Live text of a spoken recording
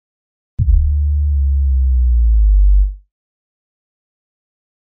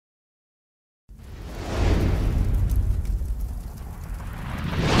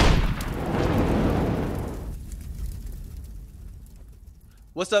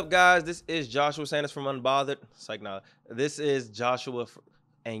What's up, guys? This is Joshua Sanders from Unbothered. It's like, nah, this is Joshua,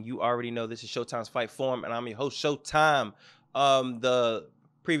 and you already know this is Showtime's Fight Forum, and I'm your host, Showtime. The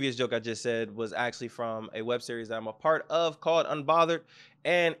previous joke I just said was actually from a web series that I'm a part of called Unbothered.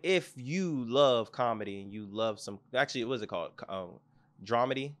 And if you love comedy and you love actually, what is it called?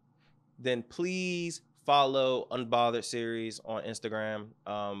 Dramedy, then please follow Unbothered series on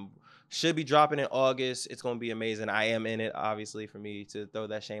Instagram. Should be dropping in August. It's going to be amazing. I am in it, obviously, for me to throw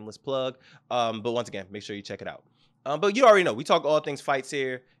that shameless plug. But once again, make sure you check it out. But you already know, we talk all things fights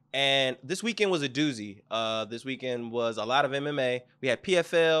here. And this weekend was a doozy. This weekend was a lot of MMA. We had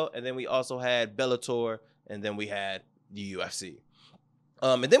PFL, and then we also had Bellator, and then we had the UFC.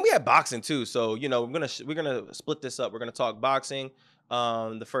 And then we had boxing too. So, you know, we're gonna split this up. We're gonna talk boxing.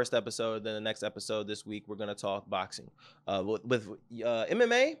 The first episode, then the next episode this week, we're gonna talk boxing. With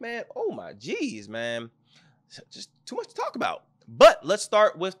MMA, man. Oh my geez, man, just too much to talk about. But let's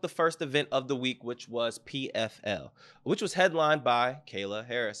start with the first event of the week, which was PFL, which was headlined by Kayla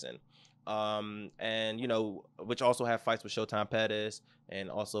Harrison, and you know, which also had fights with Showtime Pettis, and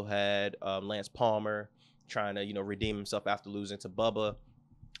also had Lance Palmer trying to redeem himself after losing to Bubba.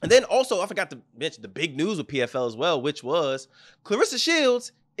 And then also, I forgot to mention the big news with PFL as well, which was Clarissa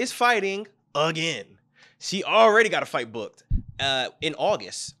Shields is fighting again. She already got a fight booked in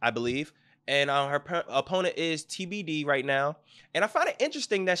August, I believe. And her opponent is TBD right now. And I find it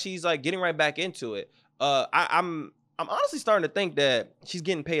interesting that she's like getting right back into it. I'm honestly starting to think that she's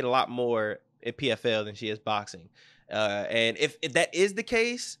getting paid a lot more at PFL than she is boxing. And if that is the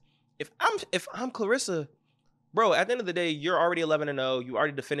case, if I'm Clarissa, bro, at the end of the day, you're already 11-0. You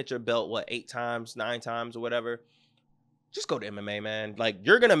already defended your belt, 8 times, 9 times, or whatever. Just go to MMA, man. Like,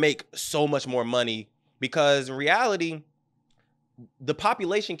 you're gonna make so much more money because in reality, the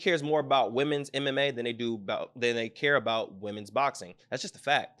population cares more about women's MMA than they care about women's boxing. That's just a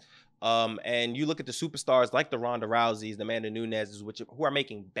fact. And you look at the superstars like the Ronda Rouseys, the Amanda Nunes, who are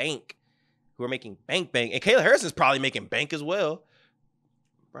making bank, and Kayla Harrison's probably making bank as well,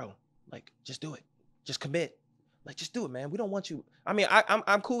 bro. Like, just do it. Just commit. Like, just do it, man. We don't want you. I mean,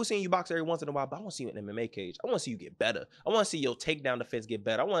 I'm cool with seeing you box every once in a while, but I want to see you in an MMA cage. I want to see you get better. I want to see your takedown defense get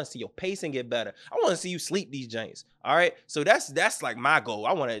better. I want to see your pacing get better. I want to see you sleep these giants. All right. So that's like my goal.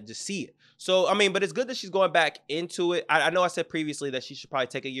 I want to just see it. So, I mean, but it's good that she's going back into it. I know I said previously that she should probably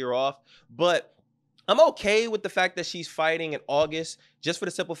take a year off, but I'm okay with the fact that she's fighting in August, just for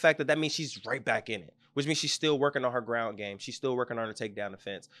the simple fact that means she's right back in it, which means she's still working on her ground game. She's still working on her takedown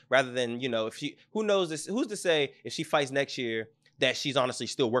defense. Rather than, if she, who knows this, who's to say if she fights next year that she's honestly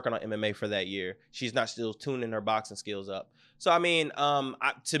still working on MMA for that year. She's not still tuning her boxing skills up. So, I mean,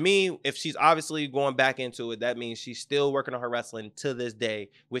 to me, if she's obviously going back into it, that means she's still working on her wrestling to this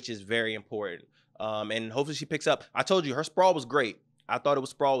day, which is very important. And hopefully she picks up. I told you, her sprawl was great. I thought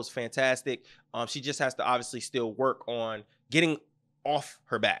sprawl was fantastic. She just has to obviously still work on getting off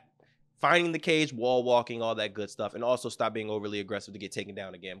her back, finding the cage, wall walking, all that good stuff, and also stop being overly aggressive to get taken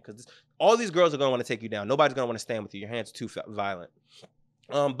down again. Because all these girls are going to want to take you down. Nobody's going to want to stand with you. Your hands are too violent.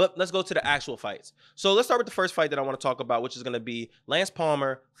 But let's go to the actual fights. So let's start with the first fight that I want to talk about, which is going to be Lance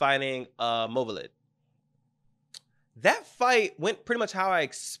Palmer fighting Movalid. That fight went pretty much how I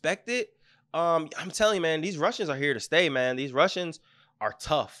expected. I'm telling you, man, these Russians are here to stay, man. These Russians are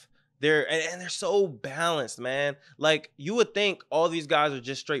tough. They're so balanced, man. Like, you would think all these guys are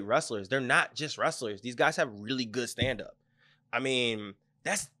just straight wrestlers. They're not just wrestlers. These guys have really good stand-up. I mean,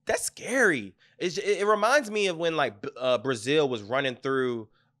 that's scary. It reminds me of when Brazil was running through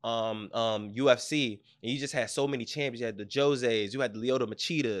UFC, and you just had so many champions. You had the Joses, you had the Lyoto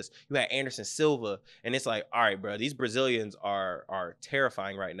Machitas, you had Anderson Silva, and it's like, all right, bro, these Brazilians are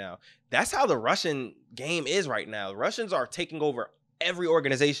terrifying right now. That's how the Russian game is right now. The Russians are taking over every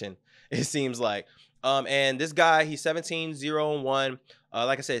organization, it seems like. And this guy, he's 17-0-1.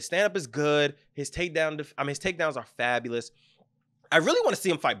 Like I said, his stand-up is good. His takedowns are fabulous. I really want to see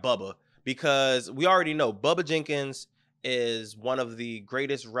him fight Bubba, because we already know Bubba Jenkins is one of the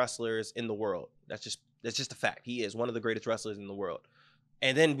greatest wrestlers in the world. That's just a fact. He is one of the greatest wrestlers in the world.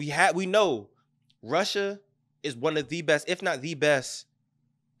 And then we know Russia is one of the best, if not the best,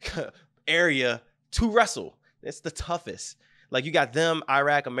 area to wrestle. It's the toughest. Like, you got them,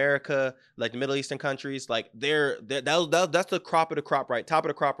 Iraq, America, like the Middle Eastern countries. Like, that's the crop of the crop, right? Top of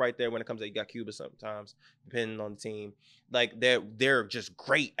the crop right there when it comes to, you got Cuba sometimes, depending on the team. Like, they're just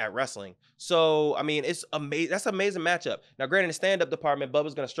great at wrestling. So, I mean, it's amazing. That's an amazing matchup. Now, granted, in the stand-up department,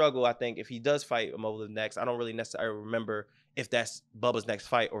 Bubba's going to struggle, I think, if he does fight Movalid next. I don't really necessarily remember if that's Bubba's next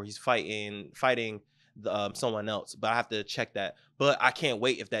fight or he's fighting someone else, but I have to check that. But I can't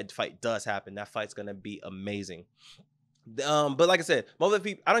wait if that fight does happen. That fight's going to be amazing. But like I said, most of the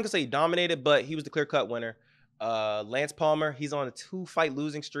people, I don't gonna say he dominated, but he was the clear-cut winner. Lance Palmer, he's on a 2-fight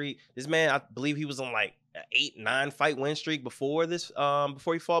losing streak. This man, I believe he was on like an 8-9 fight win streak before this,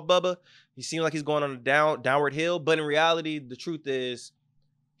 before he fought Bubba. He seemed like he's going on a downward hill, but in reality, the truth is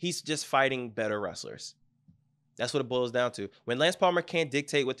he's just fighting better wrestlers. That's what it boils down to. When Lance Palmer can't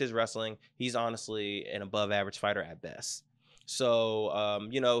dictate with his wrestling, he's honestly an above average fighter at best. So,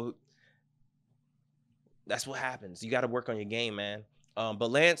 you know, that's what happens. You got to work on your game, man. But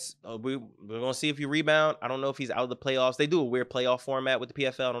Lance, we're going to see if he rebound. I don't know if he's out of the playoffs. They do a weird playoff format with the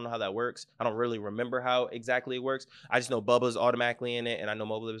PFL. I don't know how that works. I don't really remember how exactly it works. I just know Bubba's automatically in it, and I know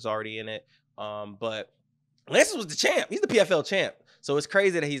Mobile is already in it. But Lance was the champ. He's the PFL champ. So it's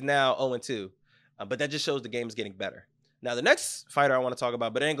crazy that he's now 0-2. But that just shows the game is getting better. Now, the next fighter I want to talk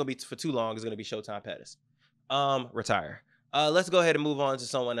about, but it ain't going to be for too long, is going to be Showtime Pettis. Retire. Let's go ahead and move on to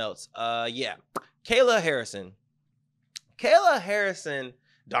someone else. Yeah. Kayla Harrison. Kayla Harrison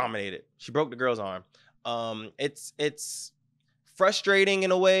dominated. She broke the girl's arm. It's frustrating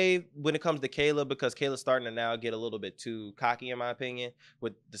in a way when it comes to Kayla, because Kayla's starting to now get a little bit too cocky, in my opinion,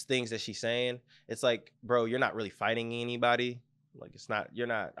 with the things that she's saying. It's like, bro, you're not really fighting anybody. Like, it's not, you're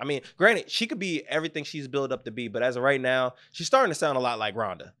not. I mean, granted, she could be everything she's built up to be, but as of right now, she's starting to sound a lot like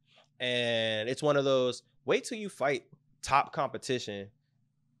Ronda. And it's one of those, wait till you fight top competition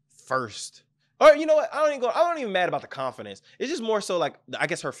first. Or you know what? I'm not even mad about the confidence. It's just more so like, I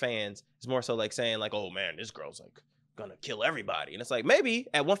guess her fans is more so like saying like, oh man, this girl's like gonna kill everybody. And it's like, maybe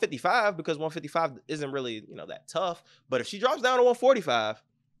at 155, because 155 isn't really, you know, that tough. But if she drops down to 145,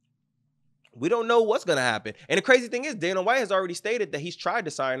 we don't know what's gonna happen. And the crazy thing is, Dana White has already stated that he's tried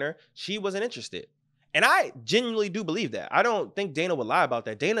to sign her. She wasn't interested. And I genuinely do believe that. I don't think Dana would lie about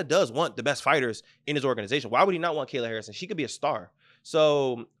that. Dana does want the best fighters in his organization. Why would he not want Kayla Harrison? She could be a star.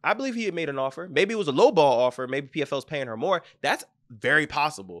 So I believe he had made an offer. Maybe it was a low ball offer. Maybe PFL's paying her more. That's very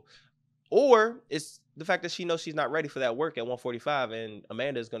possible. Or it's the fact that she knows she's not ready for that work at 145, and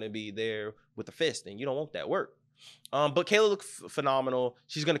Amanda's going to be there with the fist, and you don't want that work. But Kayla looked phenomenal.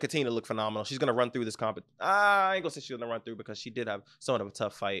 She's going to continue to look phenomenal. She's going to run through this I ain't going to say she's going to run through, because she did have somewhat of a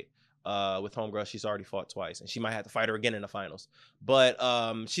tough fight with homegirl. She's already fought twice, and she might have to fight her again in the finals. But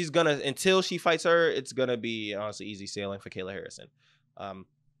she's going to, until she fights her, it's going to be honestly easy sailing for Kayla Harrison.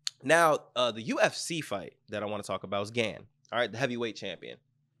 Now, the UFC fight that I want to talk about is Gann. All right, the heavyweight champion.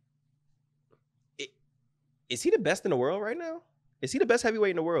 Is he the best in the world right now? Is he the best heavyweight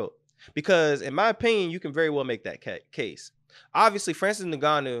in the world? Because in my opinion, you can very well make that case. Obviously, Francis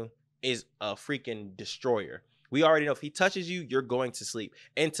Ngannou is a freaking destroyer. We already know if he touches you, you're going to sleep.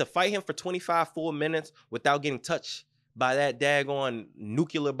 And to fight him for 25 full minutes without getting touched by that daggone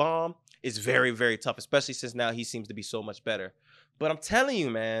nuclear bomb is very, very tough, especially since now he seems to be so much better. But I'm telling you,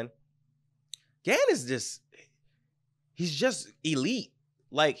 man, Gann is just, he's just elite.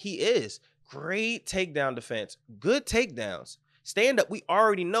 Like, he is. Great takedown defense. Good takedowns. Stand-up, we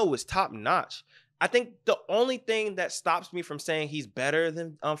already know, is top-notch. I think the only thing that stops me from saying he's better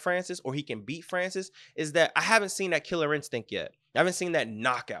than Francis, or he can beat Francis, is that I haven't seen that killer instinct yet. I haven't seen that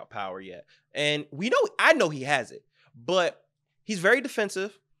knockout power yet. And I know he has it, but he's very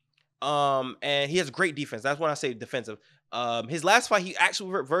defensive, and he has great defense. That's when I say defensive. His last fight, he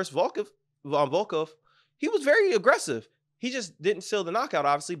actually versed Volkov. He was very aggressive. He just didn't seal the knockout,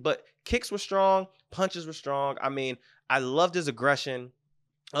 obviously, but kicks were strong, punches were strong. I mean, I loved his aggression.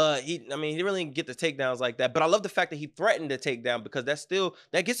 He really didn't get the takedowns like that, but I love the fact that he threatened to take down, because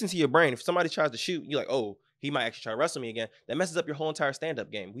that gets into your brain. If somebody tries to shoot, you're like, oh, he might actually try to wrestle me again. That messes up your whole entire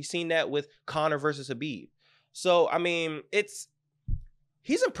stand-up game. We've seen that with Conor versus Khabib. So, I mean,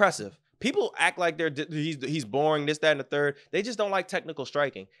 he's impressive. People act like he's boring, this, that, and the third. They just don't like technical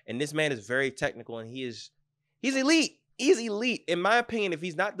striking. And this man is very technical, and he's elite. He's elite. In my opinion, if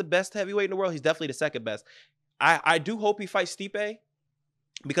he's not the best heavyweight in the world, he's definitely the second best. I do hope he fights Stipe,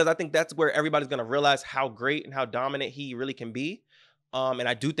 because I think that's where everybody's going to realize how great and how dominant he really can be. And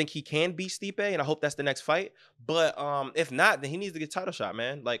I do think he can beat Stipe, and I hope that's the next fight. But if not, then he needs to get a title shot,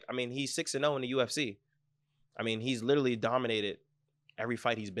 man. Like, I mean, he's 6-0 in the UFC. I mean, he's literally dominated every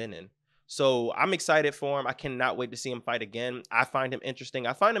fight he's been in. So I'm excited for him. I cannot wait to see him fight again. I find him interesting.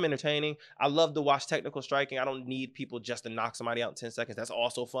 I find him entertaining. I love to watch technical striking. I don't need people just to knock somebody out in 10 seconds. That's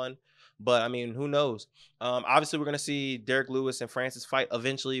also fun. But, I mean, who knows? Obviously, we're going to see Derek Lewis and Francis fight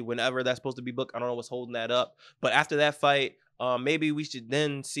eventually, whenever that's supposed to be booked. I don't know what's holding that up. But after that fight, maybe we should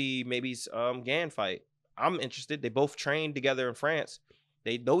then see maybe Gann fight. I'm interested. They both trained together in France.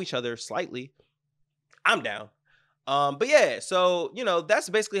 They know each other slightly. I'm down. But yeah, so, you know, that's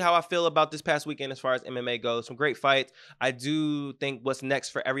basically how I feel about this past weekend as far as MMA goes. Some great fights. I do think what's next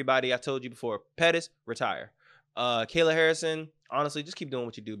for everybody, I told you before, Pettis, retire. Kayla Harrison, honestly, just keep doing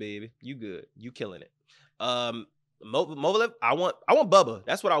what you do, baby. You good. You killing it. Movalev, I want Bubba.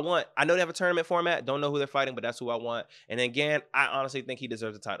 That's what I want. I know they have a tournament format. Don't know who they're fighting, but that's who I want. And again, I honestly think he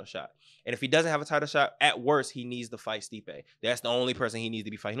deserves a title shot. And if he doesn't have a title shot, at worst, he needs to fight Stipe. That's the only person he needs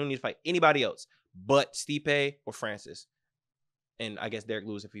to be fighting. He don't need to fight anybody else but Stipe or Francis. And I guess Derek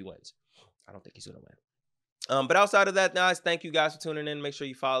Lewis if he wins. I don't think he's gonna win. But outside of that, guys, thank you guys for tuning in. Make sure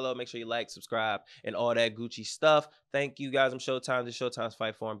you follow, make sure you like, subscribe, and all that Gucci stuff. Thank you guys. I'm Showtime. This is Showtime's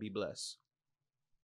Fight Forum. Be blessed.